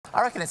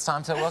I reckon it's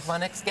time to welcome our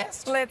next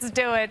guest. Let's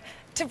do it.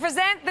 To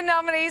present the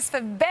nominees for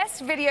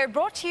Best Video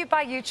brought to you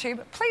by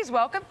YouTube, please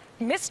welcome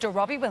Mr.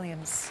 Robbie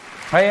Williams.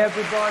 Hey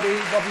everybody,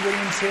 Robbie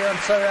Williams here. I'm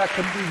sorry I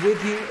couldn't be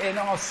with you in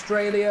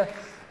Australia.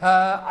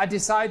 I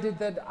decided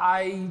that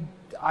I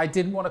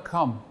didn't want to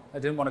come. I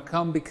didn't want to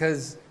come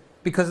because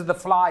of the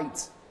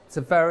flight. It's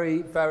a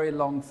very, very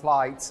long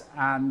flight,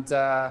 and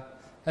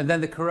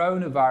then the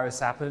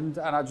coronavirus happened,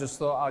 and I just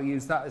thought I'll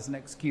use that as an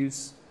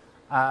excuse,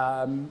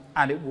 and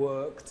it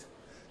worked.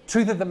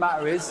 Truth of the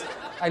matter is,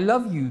 I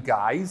love you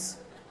guys,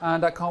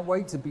 and I can't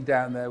wait to be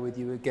down there with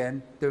you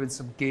again, doing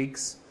some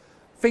gigs.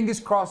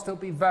 Fingers crossed it'll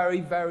be very,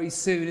 very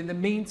soon. In the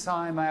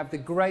meantime, I have the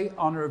great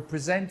honour of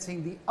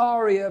presenting the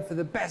ARIA for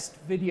the Best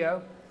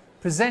Video,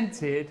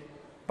 presented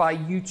by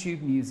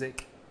YouTube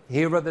Music.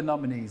 Here are the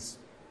nominees.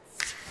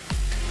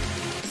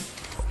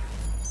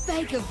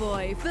 Baker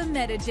Boy for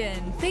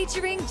Medigen,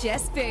 featuring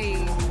Jess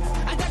B.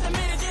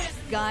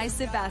 Guy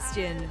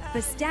Sebastian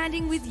for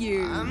Standing With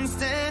You. I'm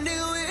standing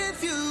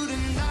with you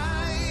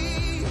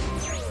tonight.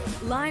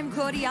 Lime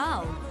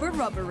Cordial for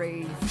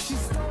Robbery. She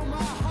stole my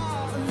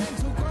heart and then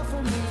took off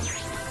from me.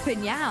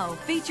 Pinyao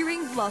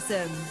featuring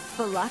Blossom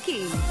for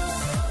Lucky.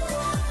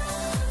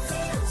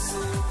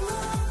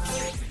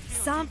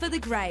 Sam for the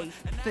Great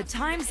for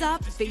Time's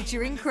Up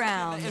featuring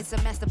Crown. It's a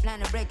master plan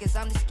to break us.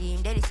 I'm the scheme,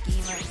 daddy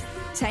schemer.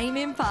 Tame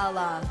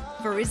Impala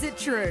for Is It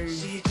True?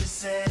 She just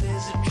said,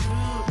 is it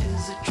true?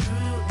 Is it true?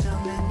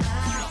 Tell me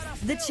now.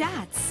 The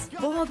Chats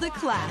for The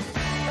Clap.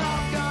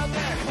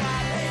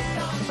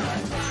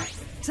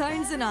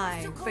 Tones and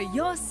I for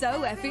You're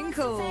So Effing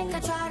Cool. I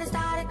try to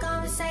start a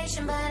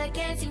conversation, but I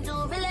can't seem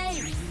to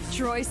relate.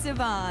 Troy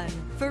Sivan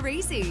for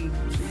Easy.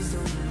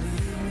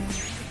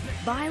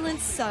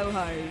 Violence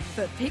Soho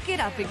for Pick It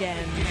Up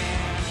Again.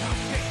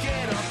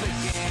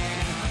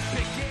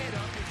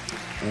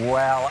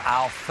 Well,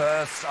 our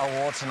first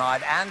award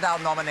tonight, and our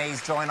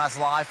nominees join us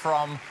live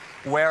from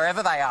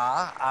wherever they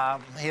are.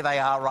 Here they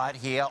are right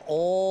here,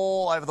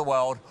 all over the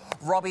world.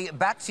 Robbie,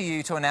 back to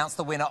you to announce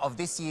the winner of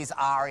this year's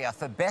ARIA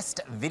for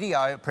Best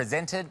Video,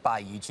 presented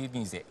by YouTube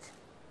Music.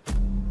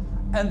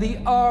 And the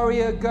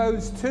ARIA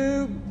goes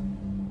to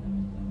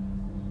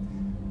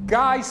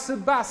Guy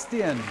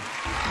Sebastian.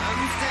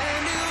 I'm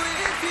standing with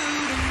you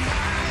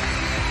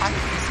tonight.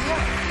 He's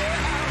here.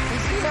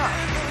 He's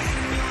here.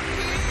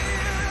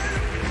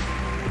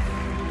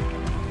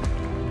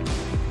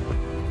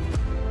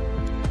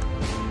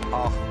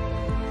 Oh,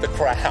 the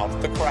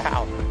crowd, the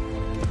crowd.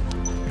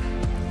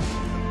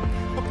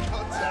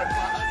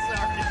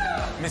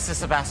 Mr.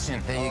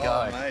 Sebastian, there you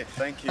go. Mate,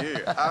 thank you.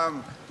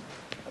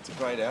 That's a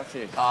great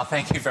outfit. Oh,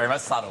 thank you very much.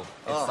 Subtle.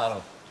 It's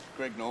subtle.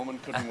 Greg Norman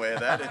couldn't wear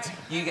that.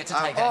 You get to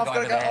take that and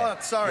go to the head.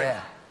 Oh, sorry.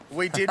 Yeah.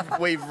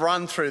 We've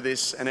run through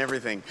this and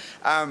everything.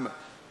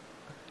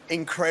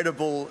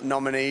 Incredible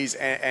nominees,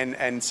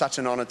 and such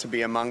an honour to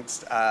be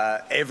amongst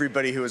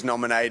everybody who was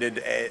nominated.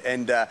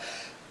 And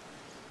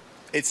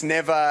it's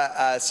never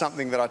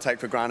something that I take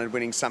for granted,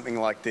 winning something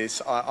like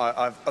this.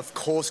 I've, of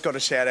course, got a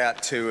shout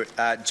out to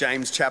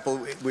James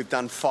Chappell. We've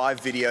done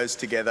 5 videos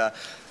together.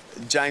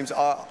 James,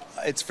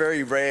 it's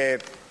very rare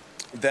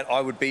that I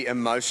would be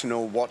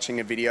emotional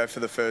watching a video for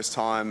the first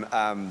time.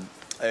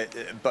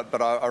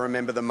 But I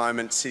remember the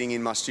moment sitting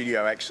in my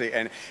studio, actually,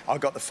 and I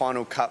got the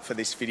final cut for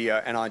this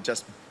video, and I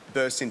just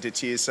burst into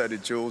tears. So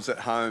did Jules at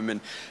home.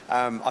 And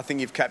I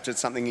think you've captured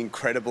something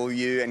incredible.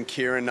 You and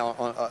Kieran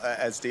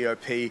as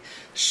DOP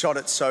shot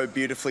it so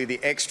beautifully. The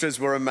extras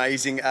were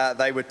amazing.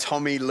 They were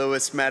Tommy,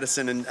 Lewis,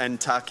 Madison and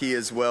Taki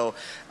as well.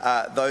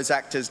 Those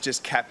actors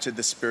just captured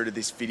the spirit of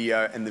this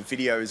video, and the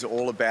video is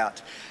all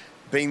about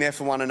being there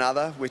for one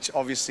another, which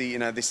obviously, you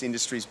know, this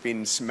industry's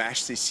been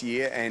smashed this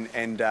year, and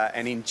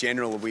in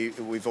general,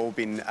 we've all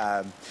been,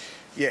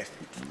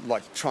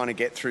 like trying to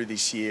get through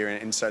this year,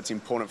 and so it's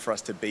important for us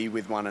to be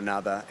with one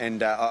another.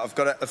 And I've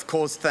got to, of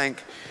course,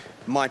 thank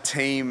my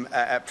team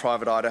at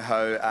Private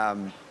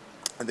Idaho.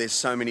 There's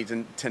so many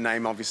to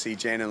name, obviously,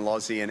 Jen and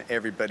Lozzie and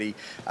everybody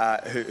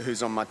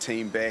who's on my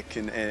team, Beck,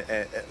 and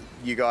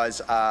you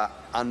guys are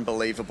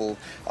unbelievable.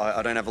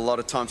 I don't have a lot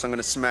of time, so I'm going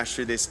to smash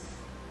through this.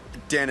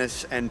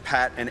 Dennis and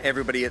Pat and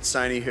everybody at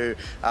Sony who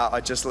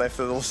I just left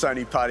the little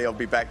Sony party. I'll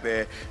be back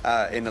there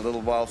in a little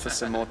while for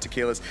some more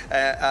tequilas.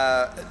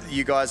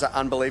 You guys are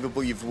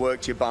unbelievable. You've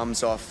worked your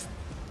bums off.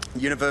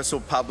 Universal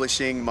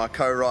Publishing, my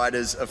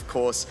co-writers, of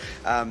course.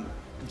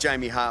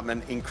 Jamie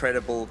Hartman,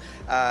 incredible.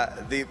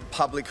 The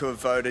public who have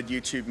voted,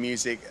 YouTube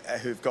Music,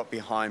 who've got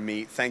behind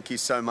me, thank you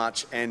so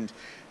much. And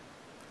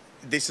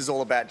this is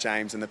all about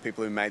James and the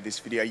people who made this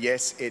video.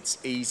 Yes, it's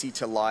easy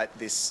to light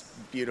this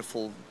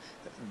beautiful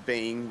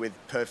being with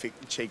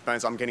perfect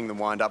cheekbones. I'm getting the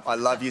wind up. I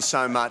love you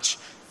so much.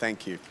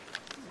 Thank you.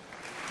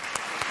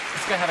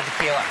 Let's go have a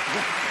tequila.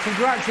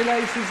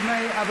 Congratulations,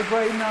 mate. Have a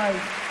great night.